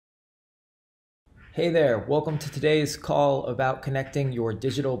Hey there, welcome to today's call about connecting your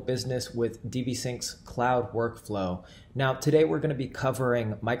digital business with DBSync's cloud workflow. Now, today we're going to be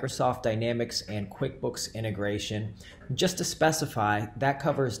covering Microsoft Dynamics and QuickBooks integration. Just to specify, that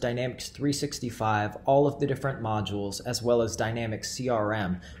covers Dynamics 365, all of the different modules, as well as Dynamics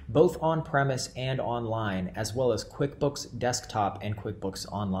CRM, both on-premise and online, as well as QuickBooks Desktop and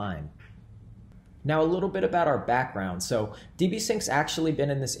QuickBooks Online. Now, a little bit about our background. So DBSync's actually been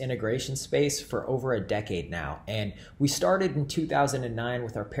in this integration space for over a decade now, and we started in 2009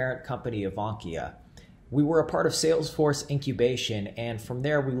 with our parent company, Avankia. We were a part of Salesforce incubation, and from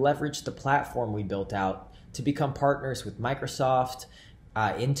there we leveraged the platform we built out to become partners with Microsoft,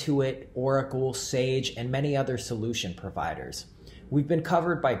 Intuit, Oracle, Sage, and many other solution providers. We've been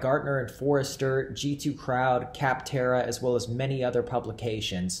covered by Gartner and Forrester, G2 Crowd, Capterra, as well as many other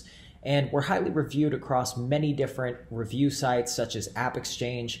publications. And we're highly reviewed across many different review sites such as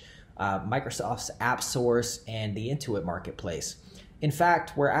AppExchange, Microsoft's AppSource, and the Intuit Marketplace. In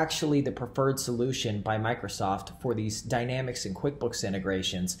fact, we're actually the preferred solution by Microsoft for these Dynamics and QuickBooks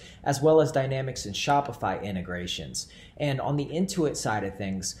integrations, as well as Dynamics and Shopify integrations. And on the Intuit side of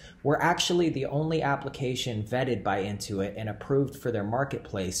things, we're actually the only application vetted by Intuit and approved for their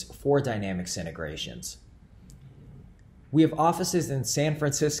marketplace for Dynamics integrations. We have offices in San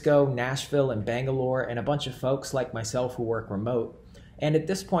Francisco, Nashville, and Bangalore, and a bunch of folks like myself who work remote. And at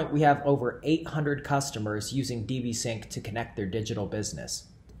this point, we have over 800 customers using DBSync to connect their digital business.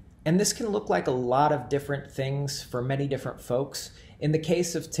 And this can look like a lot of different things for many different folks. In the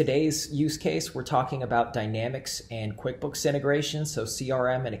case of today's use case, we're talking about Dynamics and QuickBooks integration, so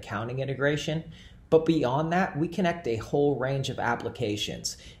CRM and accounting integration. But beyond that, we connect a whole range of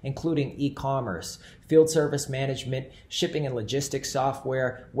applications, including e-commerce, field service management, shipping and logistics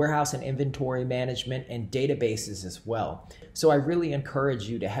software, warehouse and inventory management, and databases as well. So I really encourage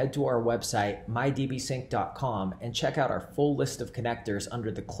you to head to our website, mydbsync.com, and check out our full list of connectors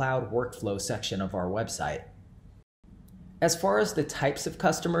under the Cloud Workflow section of our website. As far as the types of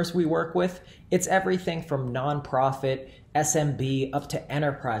customers we work with, it's everything from nonprofit, SMB, up to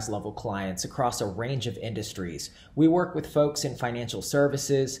enterprise level clients across a range of industries. We work with folks in financial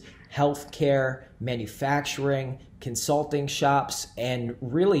services, healthcare, manufacturing, consulting shops, and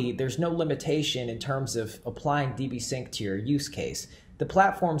really there's no limitation in terms of applying DBSync to your use case. The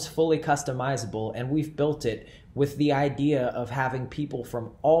platform's fully customizable, and we've built it with the idea of having people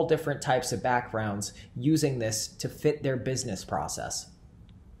from all different types of backgrounds using this to fit their business process.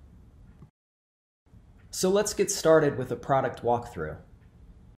 So let's get started with a product walkthrough.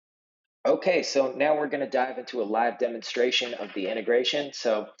 Okay, so now we're going to dive into a live demonstration of the integration.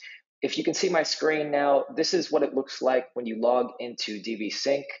 So if you can see my screen now, this is what it looks like when you log into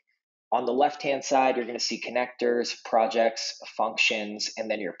DBSync. On the left-hand side, you're going to see connectors, projects, functions, and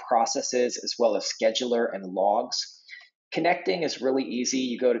then your processes, as well as scheduler and logs. Connecting is really easy.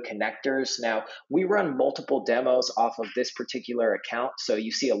 You go to connectors. Now, we run multiple demos off of this particular account, so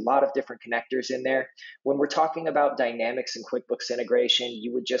you see a lot of different connectors in there. When we're talking about Dynamics and QuickBooks integration,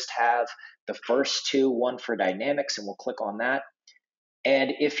 you would just have the first two, one for Dynamics, and we'll click on that.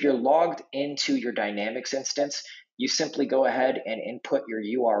 And if you're logged into your Dynamics instance, you simply go ahead and input your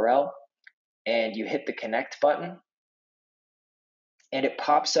URL, and you hit the connect button, and it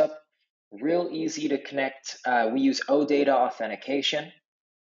pops up real easy to connect. We use OData authentication,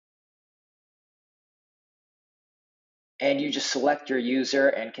 and you just select your user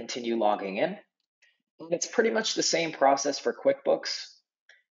and continue logging in. And it's pretty much the same process for QuickBooks.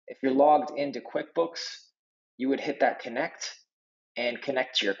 If you're logged into QuickBooks, you would hit that connect and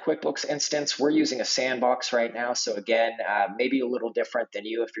connect to your QuickBooks instance. We're using a sandbox right now, so again, maybe a little different than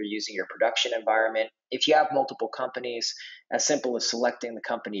you if you're using your production environment. If you have multiple companies, as simple as selecting the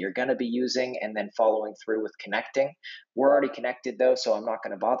company you're going to be using and then following through with connecting. We're already connected though, so I'm not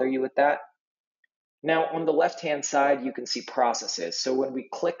going to bother you with that. Now, on the left-hand side, you can see processes. So when we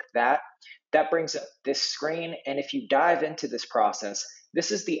click that, that brings up this screen, and if you dive into this process,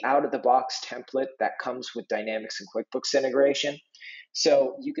 this is the out-of-the-box template that comes with Dynamics and QuickBooks integration.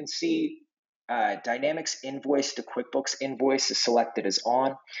 So you can see Dynamics Invoice to QuickBooks Invoice is selected as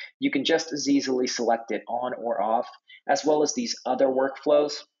on. You can just as easily select it on or off, as well as these other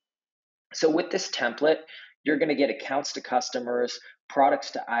workflows. So with this template, you're going to get accounts to customers,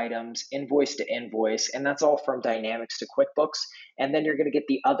 products to items, invoice to invoice, and that's all from Dynamics to QuickBooks. And then you're going to get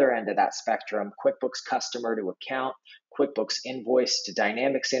the other end of that spectrum, QuickBooks customer to account, QuickBooks invoice to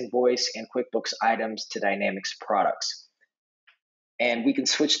Dynamics invoice, and QuickBooks items to Dynamics products. And we can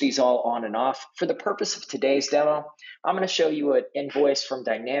switch these all on and off. For the purpose of today's demo, I'm going to show you an invoice from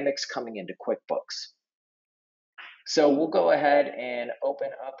Dynamics coming into QuickBooks. So we'll go ahead and open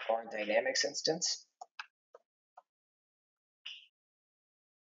up our Dynamics instance.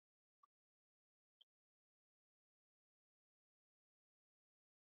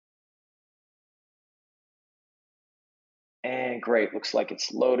 And great, looks like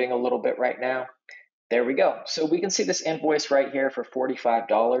it's loading a little bit right now. There we go. So we can see this invoice right here for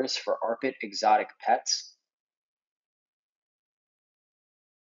 $45 for Arpit Exotic Pets.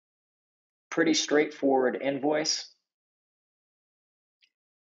 Pretty straightforward invoice.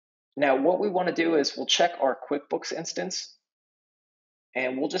 Now what we want to do is we'll check our QuickBooks instance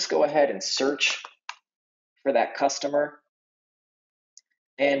and we'll just go ahead and search for that customer.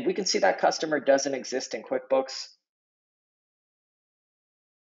 And we can see that customer doesn't exist in QuickBooks.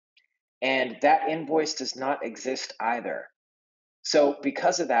 And that invoice does not exist either. So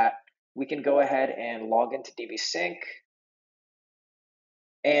because of that, we can go ahead and log into DBSync.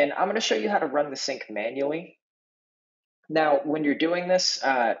 And I'm going to show you how to run the sync manually. Now, when you're doing this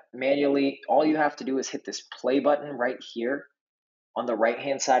manually, all you have to do is hit this play button right here on the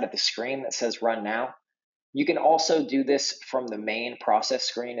right-hand side of the screen that says Run Now. You can also do this from the main process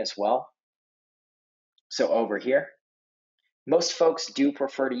screen as well. So over here. Most folks do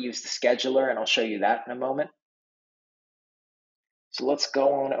prefer to use the scheduler, and I'll show you that in a moment. So let's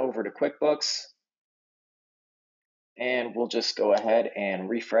go on over to QuickBooks. And we'll just go ahead and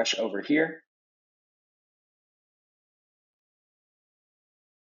refresh over here.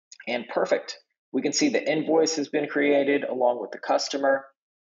 And perfect. We can see the invoice has been created along with the customer.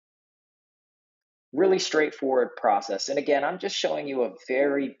 Really straightforward process. And again, I'm just showing you a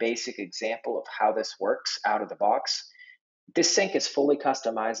very basic example of how this works out of the box. This sync is fully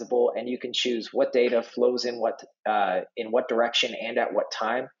customizable, and you can choose what data flows in what direction and at what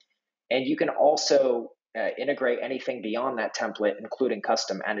time. And you can also integrate anything beyond that template, including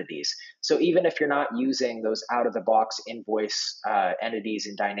custom entities. So even if you're not using those out-of-the-box invoice entities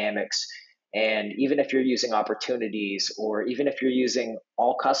in Dynamics, and even if you're using opportunities, or even if you're using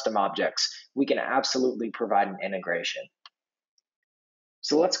all custom objects, we can absolutely provide an integration.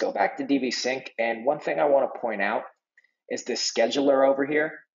 So let's go back to DBSync. And one thing I want to point out is this scheduler over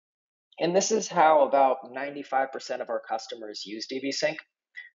here. And this is how about 95% of our customers use DBSync.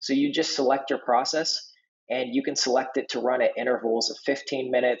 So you just select your process, and you can select it to run at intervals of 15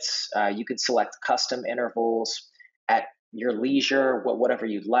 minutes. You can select custom intervals at your leisure, whatever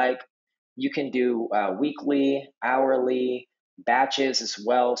you'd like. You can do weekly, hourly, batches as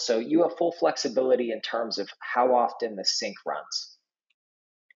well. So you have full flexibility in terms of how often the sync runs.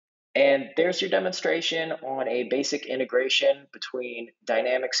 And there's your demonstration on a basic integration between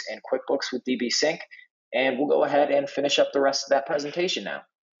Dynamics and QuickBooks with DBSync. And we'll go ahead and finish up the rest of that presentation now.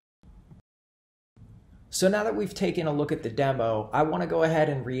 So now that we've taken a look at the demo, I want to go ahead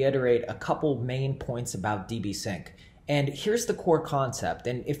and reiterate a couple main points about DBSync. And here's the core concept.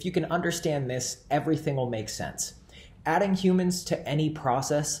 And if you can understand this, everything will make sense. Adding humans to any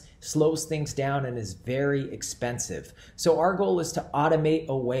process slows things down and is very expensive. So our goal is to automate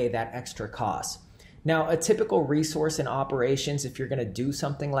away that extra cost. Now, a typical resource in operations, if you're going to do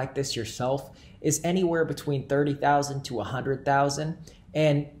something like this yourself, is anywhere between $30,000 to $100,000.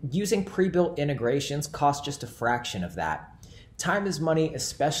 And using pre-built integrations costs just a fraction of that. Time is money,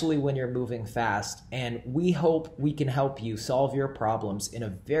 especially when you're moving fast, and we hope we can help you solve your problems in a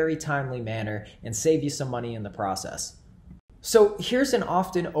very timely manner and save you some money in the process. So here's an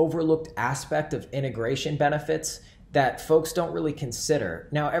often overlooked aspect of integration benefits that folks don't really consider.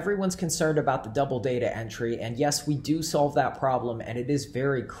 Now, everyone's concerned about the double data entry, and yes, we do solve that problem, and it is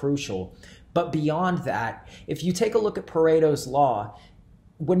very crucial. But beyond that, if you take a look at Pareto's law,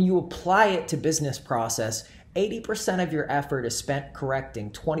 when you apply it to business process, 80% of your effort is spent correcting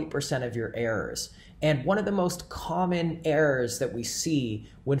 20% of your errors. And one of the most common errors that we see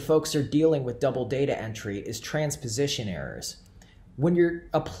when folks are dealing with double data entry is transposition errors. When you're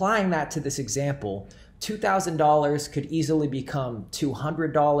applying that to this example, $2,000 could easily become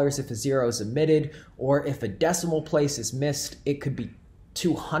 $200 if a zero is omitted, or if a decimal place is missed, it could be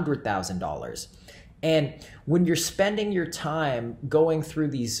 $200,000. And when you're spending your time going through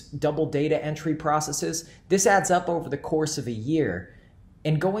these double data entry processes, this adds up over the course of a year.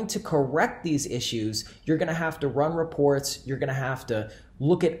 And going to correct these issues, you're going to have to run reports, you're going to have to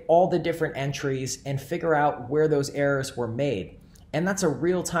look at all the different entries and figure out where those errors were made. And that's a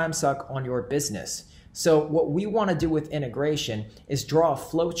real time suck on your business. So what we want to do with integration is draw a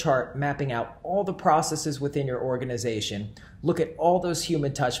flow chart mapping out all the processes within your organization, look at all those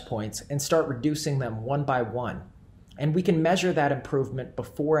human touch points, and start reducing them one by one. And we can measure that improvement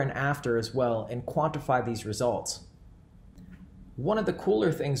before and after as well and quantify these results. One of the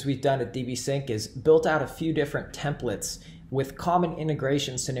cooler things we've done at DBSync is built out a few different templates with common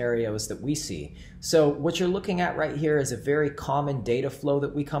integration scenarios that we see. So what you're looking at right here is a very common data flow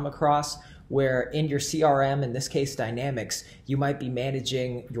that we come across, where in your CRM, in this case Dynamics, you might be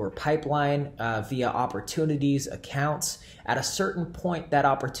managing your pipeline via opportunities, accounts. At a certain point, that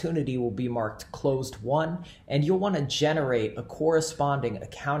opportunity will be marked closed won, and you'll want to generate a corresponding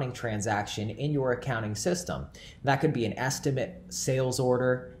accounting transaction in your accounting system. That could be an estimate, sales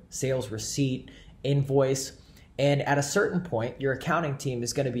order, sales receipt, invoice. And at a certain point, your accounting team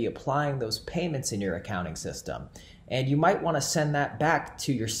is going to be applying those payments in your accounting system. And you might want to send that back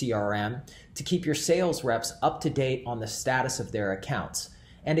to your CRM to keep your sales reps up to date on the status of their accounts.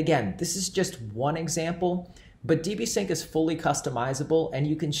 And again, this is just one example, but DBSync is fully customizable and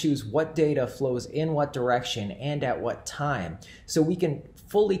you can choose what data flows in what direction and at what time. So we can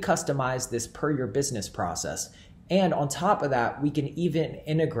fully customize this per your business process. And on top of that, we can even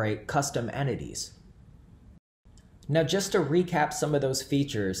integrate custom entities. Now, just to recap some of those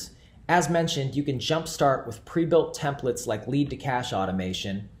features, as mentioned, you can jumpstart with pre-built templates like lead to cash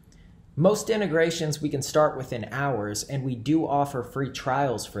automation. Most integrations we can start within hours, and we do offer free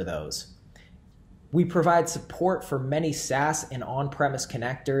trials for those. We provide support for many SaaS and on-premise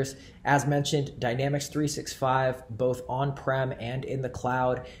connectors. As mentioned, Dynamics 365, both on-prem and in the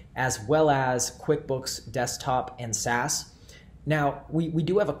cloud, as well as QuickBooks Desktop and SaaS. Now, we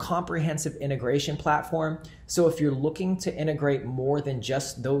do have a comprehensive integration platform, so if you're looking to integrate more than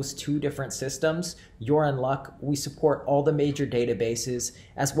just those two different systems, you're in luck. We support all the major databases,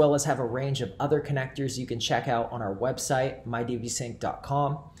 as well as have a range of other connectors you can check out on our website,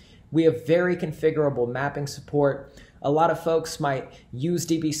 mydbsync.com. We have very configurable mapping support. A lot of folks might use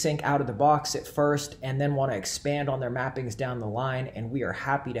DBSync out of the box at first and then want to expand on their mappings down the line, and we are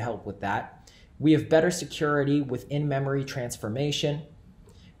happy to help with that. We have better security with in-memory transformation.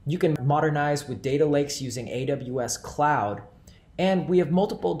 You can modernize with data lakes using AWS Cloud. And we have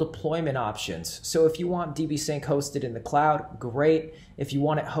multiple deployment options. So if you want DBSync hosted in the cloud, great. If you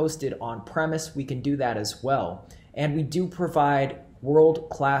want it hosted on-premise, we can do that as well. And we do provide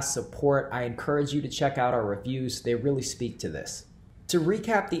world-class support. I encourage you to check out our reviews. They really speak to this. To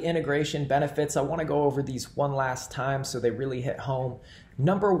recap the integration benefits, I want to go over these one last time so they really hit home.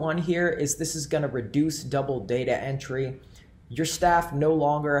 Number one here is this is going to reduce double data entry. Your staff no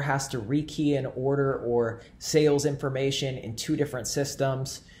longer has to rekey an order or sales information in two different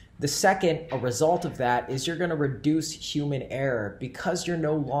systems. The second, a result of that, is you're going to reduce human error. Because you're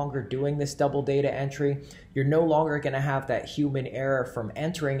no longer doing this double data entry, you're no longer going to have that human error from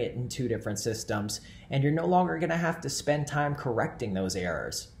entering it in two different systems, and you're no longer going to have to spend time correcting those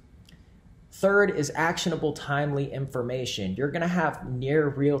errors. Third is actionable, timely information. You're going to have near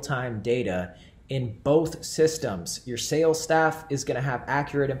real-time data in both systems. Your sales staff is going to have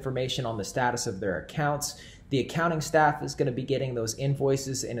accurate information on the status of their accounts. The accounting staff is going to be getting those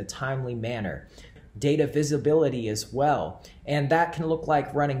invoices in a timely manner. Data visibility as well. And that can look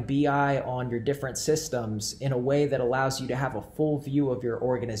like running BI on your different systems in a way that allows you to have a full view of your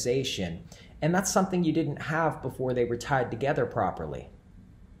organization. And that's something you didn't have before they were tied together properly.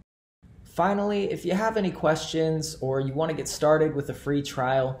 Finally, if you have any questions or you want to get started with a free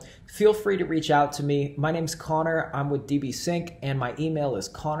trial, feel free to reach out to me. My name's Connor. I'm with DBSync, and my email is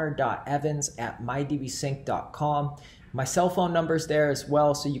connor.evans@mydbsync.com. My cell phone number's there as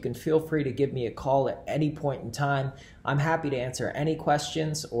well, so you can feel free to give me a call at any point in time. I'm happy to answer any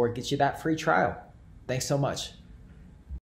questions or get you that free trial. Thanks so much.